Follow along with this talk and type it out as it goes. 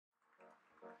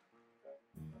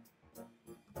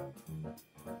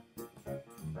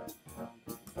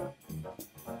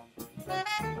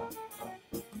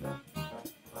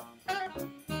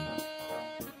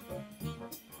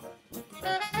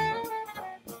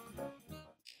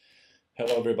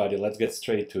Hello everybody, let's get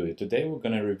straight to it. Today we're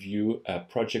going to review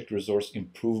project resource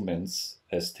improvements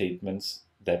statements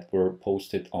that were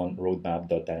posted on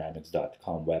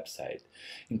roadmap.dynamics.com website.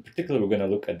 In particular, we're going to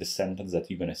look at the sentence that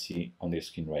you're going to see on the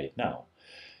screen right now.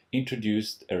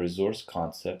 Introduced a resource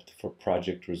concept for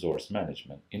project resource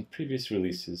management. In previous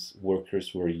releases,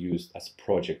 workers were used as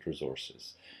project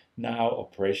resources. Now,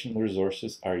 operational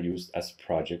resources are used as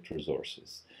project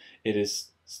resources. It is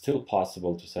still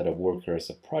possible to set a worker as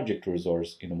a project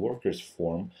resource in a workers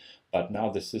form, but now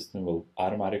the system will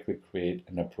automatically create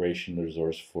an operational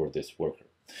resource for this worker.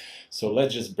 So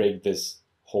let's just break this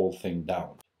whole thing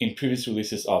down. In previous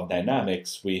releases of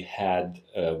Dynamics, we had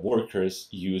workers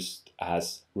used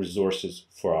as resources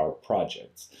for our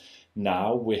projects.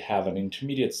 Now we have an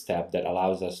intermediate step that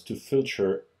allows us to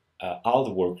filter all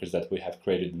the workers that we have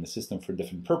created in the system for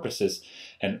different purposes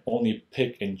and only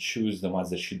pick and choose the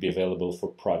ones that should be available for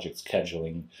project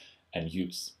scheduling and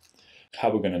use. How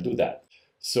are we going to do that?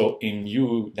 So in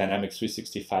new Dynamics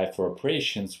 365 for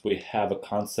operations, we have a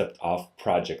concept of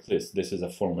project list. This is a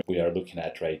form we are looking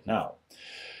at right now.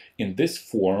 In this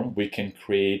form, we can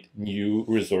create new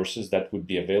resources that would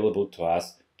be available to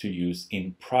us to use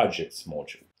in projects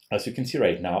module. As you can see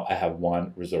right now, I have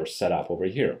one resource set up over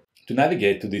here. To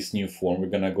navigate to this new form, we're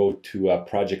going to go to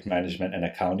Project Management and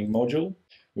Accounting module.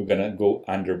 We're going to go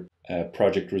under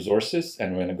Project Resources,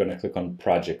 and we're going to click on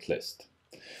Project List.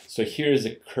 So here is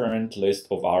a current list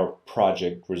of our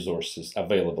project resources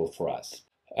available for us.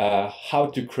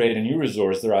 How to create a new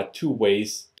resource? There are two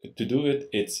ways to do it.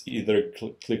 It's either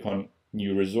click on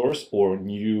New Resource or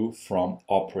New from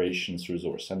Operations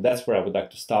Resource. And that's where I would like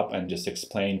to stop and just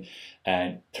explain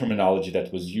terminology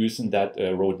that was used in that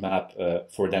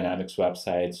roadmap for Dynamics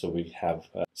website, so we have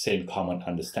same common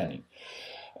understanding.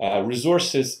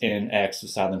 Resources in AX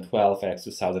 2012, AX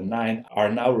 2009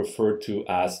 are now referred to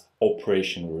as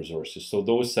operational resources. So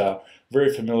those are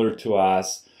very familiar to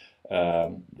us,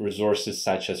 resources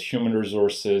such as human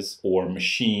resources or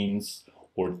machines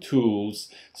or tools.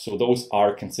 So those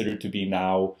are considered to be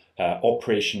now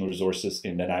operational resources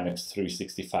in Dynamics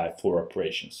 365 for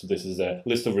operations. So this is a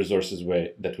list of resources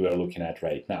that we are looking at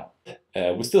right now.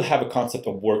 We still have a concept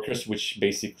of workers, which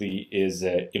basically is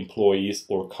employees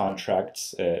or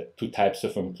contracts, two types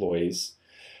of employees.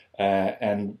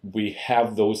 And we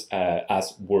have those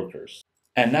as workers.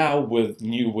 And now with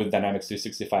Dynamics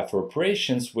 365 for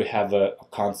operations, we have a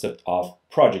concept of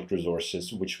project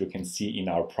resources, which we can see in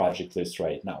our project list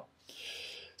right now.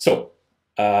 So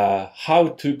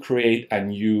how to create a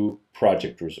new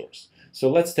project resource.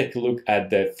 So let's take a look at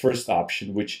the first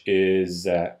option, which is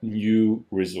new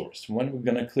resource. When we're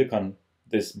going to click on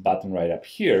this button right up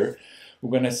here,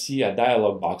 we're going to see a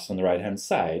dialog box on the right hand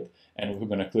side. And we're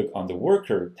going to click on the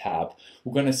worker tab.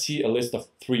 We're going to see a list of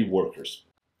 3 workers.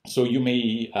 So you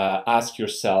may ask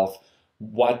yourself,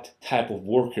 what type of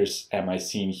workers am I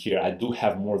seeing here? I do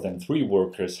have more than 3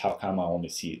 workers. How come I only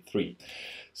see 3?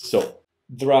 So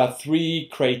there are 3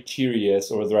 criteria,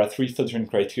 or there are 3 filtering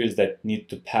criteria that need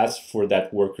to pass for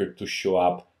that worker to show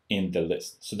up in the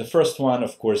list. So the first one,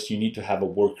 of course, you need to have a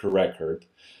worker record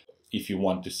if you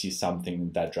want to see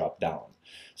something that drop down.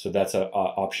 So that's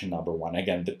option number 1.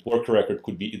 Again, the worker record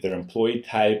could be either employee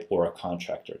type or a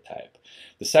contractor type.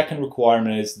 The second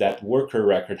requirement is that worker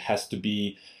record has to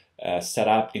be set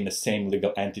up in the same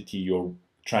legal entity you're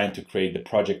trying to create the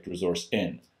project resource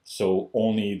in. So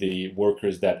only the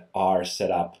workers that are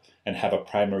set up and have a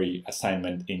primary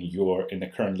assignment in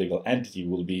the current legal entity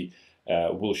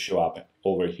will show up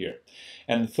over here.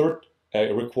 And the third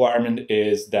requirement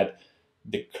is that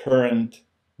the current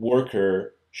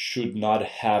worker should not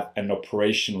have an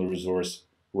operational resource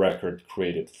record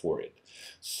created for it.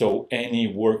 So any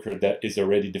worker that is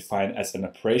already defined as an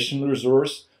operational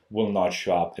resource will not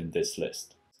show up in this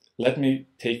list. Let me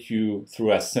take you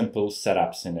through a simple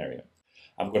setup scenario.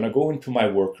 I'm going to go into my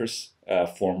workers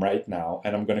form right now,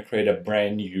 and I'm going to create a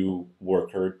brand new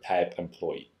worker type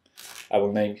employee. I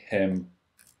will name him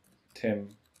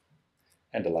Tim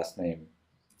and the last name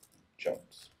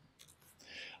Jones.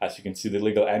 As you can see, the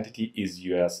legal entity is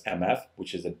USMF,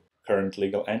 which is a current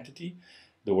legal entity.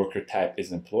 The worker type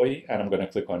is employee, and I'm going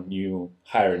to click on new,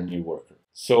 hire a new worker.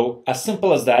 So as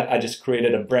simple as that, I just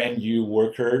created a brand new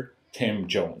worker, Tim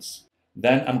Jones.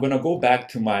 Then I'm going to go back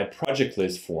to my project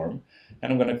list form,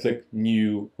 and I'm going to click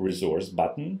new resource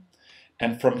button.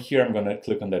 And from here, I'm going to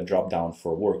click on the drop down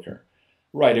for worker.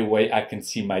 Right away, I can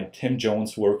see my Tim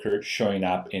Jones worker showing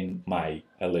up in my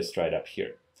list right up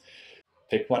here.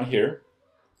 Pick one here.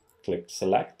 Click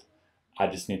select. I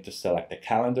just need to select a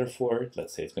calendar for it.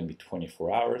 Let's say it's going to be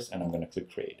 24 hours, and I'm going to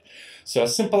click create. So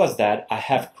as simple as that, I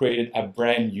have created a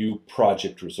brand new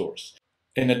project resource.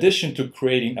 In addition to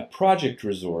creating a project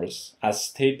resource, as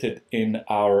stated in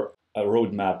our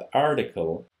roadmap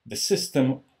article, the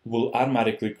system will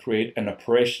automatically create an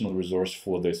operational resource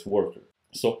for this worker.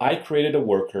 So I created a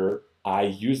worker, I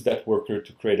used that worker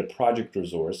to create a project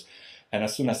resource, and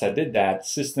as soon as I did that,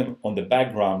 system on the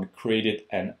background created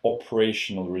an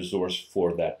operational resource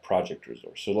for that project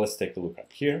resource. So let's take a look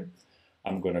up here.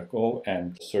 I'm going to go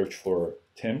and search for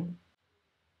Tim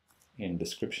in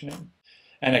description.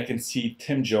 And I can see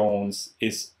Tim Jones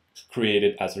is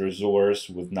created as a resource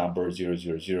with number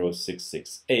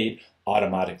 000668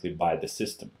 automatically by the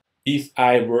system. If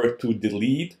I were to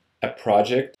delete a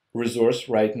project resource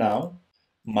right now,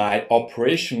 my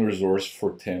operational resource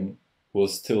for Tim will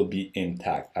still be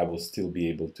intact. I will still be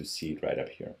able to see it right up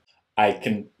here. I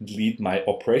can delete my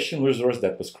operational resource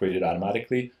that was created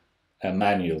automatically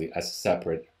manually as a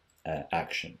separate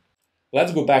action.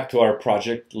 Let's go back to our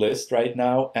project list right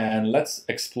now, and let's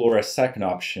explore a second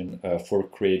option for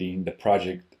creating the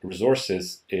project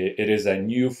resources. It is a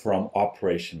new from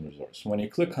operation resource. When you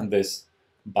click on this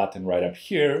button right up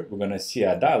here, we're going to see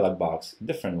a dialog box, a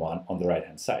different one on the right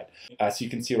hand side. As you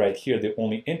can see right here, the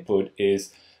only input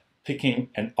is picking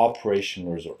an operation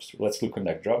resource. Let's look on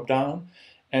that drop down,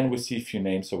 and we see a few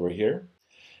names over here.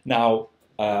 Now,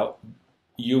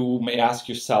 you may ask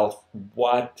yourself,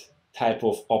 what type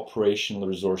of operational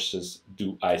resources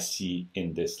do I see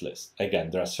in this list? Again,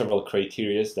 there are several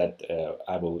criteria that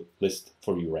I will list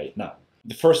for you right now.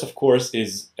 The first, of course,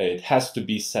 is it has to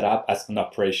be set up as an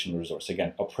operational resource.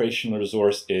 Again, operational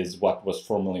resource is what was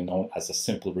formerly known as a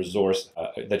simple resource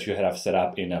that you have set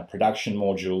up in a production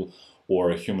module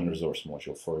or a human resource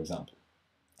module, for example.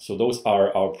 So those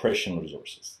are our operational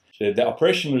resources. The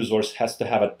operational resource has to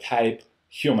have a type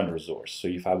human resource. So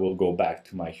if I will go back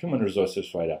to my human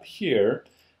resources right up here,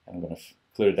 I'm going to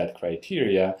clear that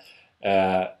criteria,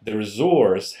 the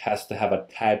resource has to have a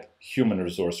type human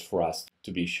resource for us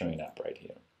to be showing up right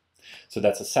here. So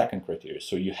that's a second criteria.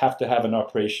 So you have to have an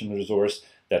operational resource.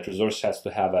 That resource has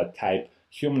to have a type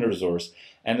human resource.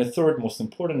 And the third most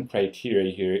important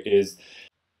criteria here is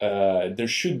there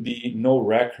should be no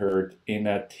record in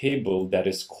a table that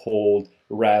is called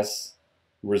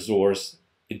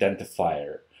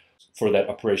ResResourceIdentifier for that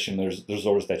operational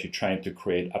resource that you're trying to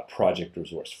create a project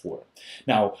resource for.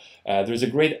 Now, there's a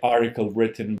great article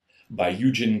written by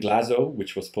Eugen Glasow,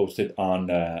 which was posted on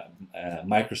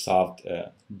Microsoft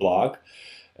blog.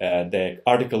 The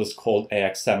article is called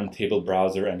AX7 Table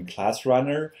Browser and Class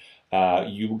Runner.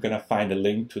 You're going to find a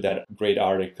link to that great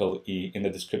article in the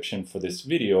description for this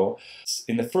video.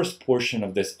 In the first portion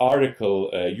of this article,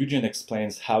 Eugen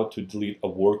explains how to delete a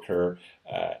worker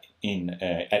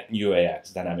at new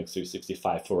AX, Dynamics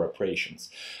 365 for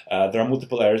operations. There are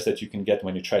multiple errors that you can get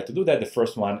when you try to do that. The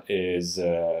first one is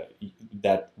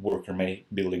that worker may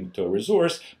be linked to a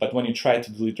resource, but when you try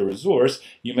to delete a resource,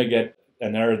 you may get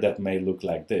an error that may look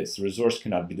like this. Resource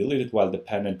cannot be deleted while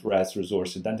dependent res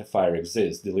resource identifier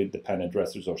exists. Delete dependent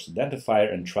res resource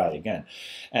identifier and try again.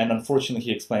 And unfortunately,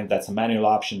 he explained that's a manual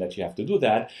option that you have to do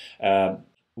that.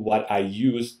 What I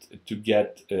used to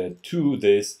get to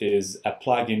this is a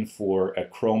plugin for a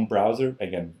Chrome browser.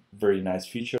 Again, very nice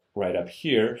feature right up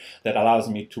here that allows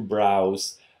me to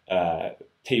browse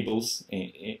tables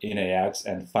in AX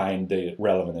and find the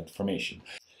relevant information.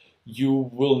 You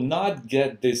will not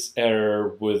get this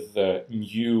error with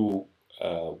new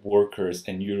workers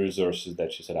and new resources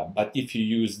that you set up. But if you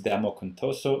use demo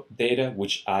Contoso data,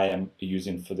 which I am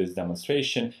using for this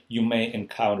demonstration, you may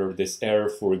encounter this error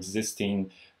for existing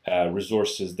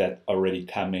resources that already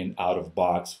come in out of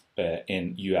box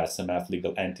in USMF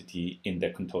legal entity in the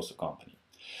Contoso company.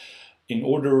 In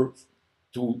order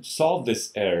to solve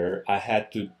this error, I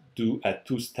had to do a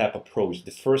two-step approach.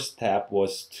 The first step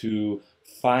was to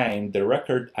find the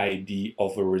record ID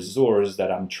of a resource that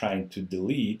I'm trying to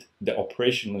delete, the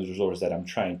operational resource that I'm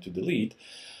trying to delete.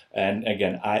 And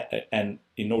again,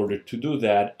 in order to do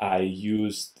that, I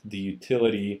used the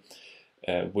utility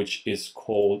which is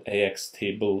called AX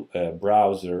Table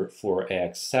Browser for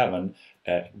AX7,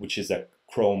 which is a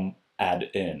Chrome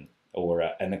add-in or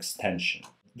an extension.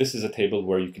 This is a table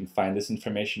where you can find this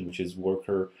information, which is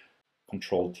worker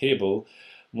control table.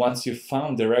 Once you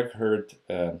found the record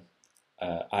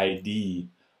ID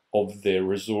of the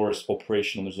resource,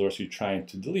 operational resource you're trying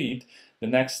to delete, the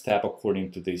next step,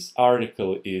 according to this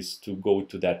article, is to go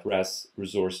to that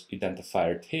resource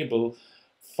identifier table,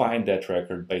 find that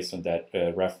record based on that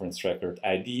reference record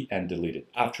ID and delete it.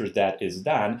 After that is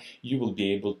done, you will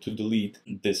be able to delete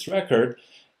this record,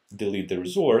 delete the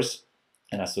resource,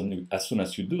 and as soon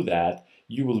as you do that,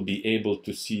 you will be able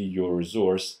to see your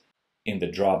resource in the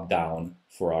drop down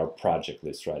for our project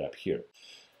list right up here.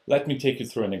 Let me take you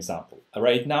through an example.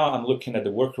 Right now I'm looking at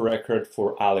the worker record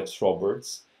for Alex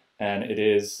Roberts, and it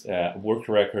is a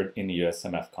worker record in the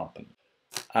USMF company.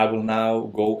 I will now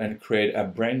go and create a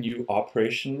brand new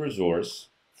operation resource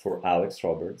for Alex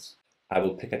Roberts. I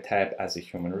will pick a tab as a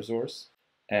human resource,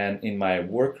 and in my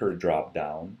worker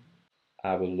drop-down,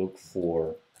 I will look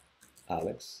for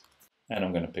Alex, and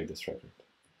I'm going to pick this record.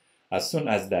 As soon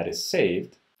as that is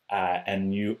saved, a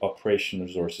new operation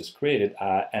resource is created,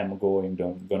 I am going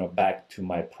to back to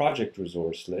my project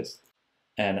resource list,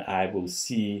 and I will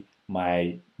see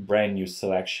my brand new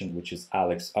selection, which is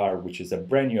Alex R, which is a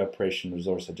brand new operation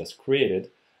resource I just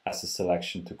created as a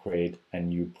selection to create a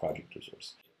new project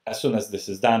resource. As soon as this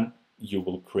is done, you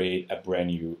will create a brand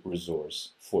new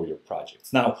resource for your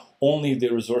projects. Now, only the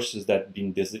resources that have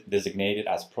been designated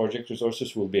as project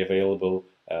resources will be available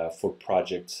for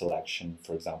project selection.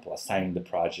 For example, assigning the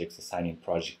projects, assigning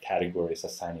project categories,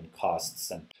 assigning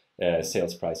costs and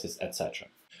sales prices, etc.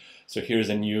 So here's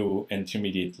a new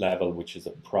intermediate level, which is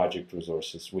a project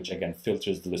resources, which again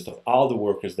filters the list of all the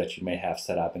workers that you may have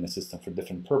set up in the system for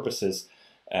different purposes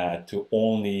to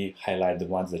only highlight the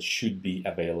ones that should be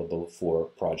available for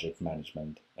project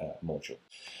management module.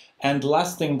 And the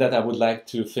last thing that I would like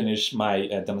to finish my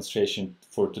demonstration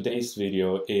for today's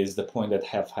video is the point that I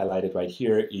have highlighted right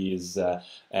here is a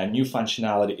new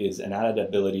functionality is an added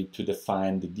ability to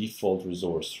define the default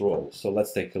resource role. So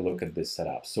let's take a look at this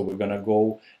setup. So we're going to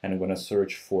go and we're going to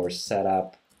search for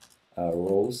setup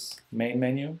roles main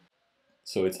menu.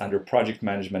 So it's under project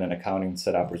management and accounting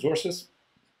setup resources.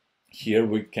 Here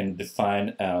we can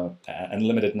define an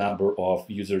unlimited number of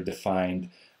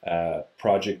user-defined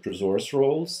project resource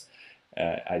roles.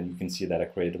 You can see that I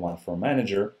created one for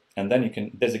manager, and then you can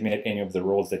designate any of the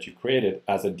roles that you created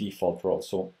as a default role.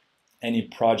 So any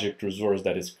project resource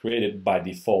that is created by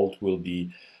default will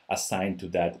be assigned to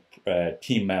that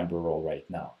team member role right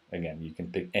now. Again, you can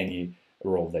pick any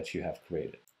role that you have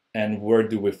created. And where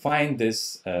do we find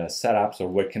this setups, or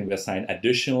where can we assign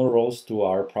additional roles to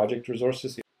our project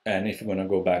resources? And if you're going to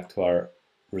go back to our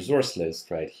resource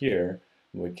list right here,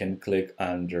 we can click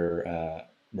under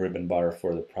ribbon bar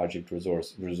for the project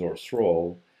resource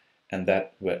role, and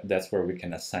that's where we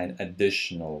can assign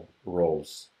additional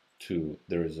roles to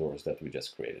the resource that we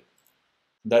just created.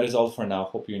 That is all for now.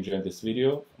 Hope you enjoyed this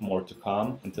video. More to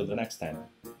come. Until the next time.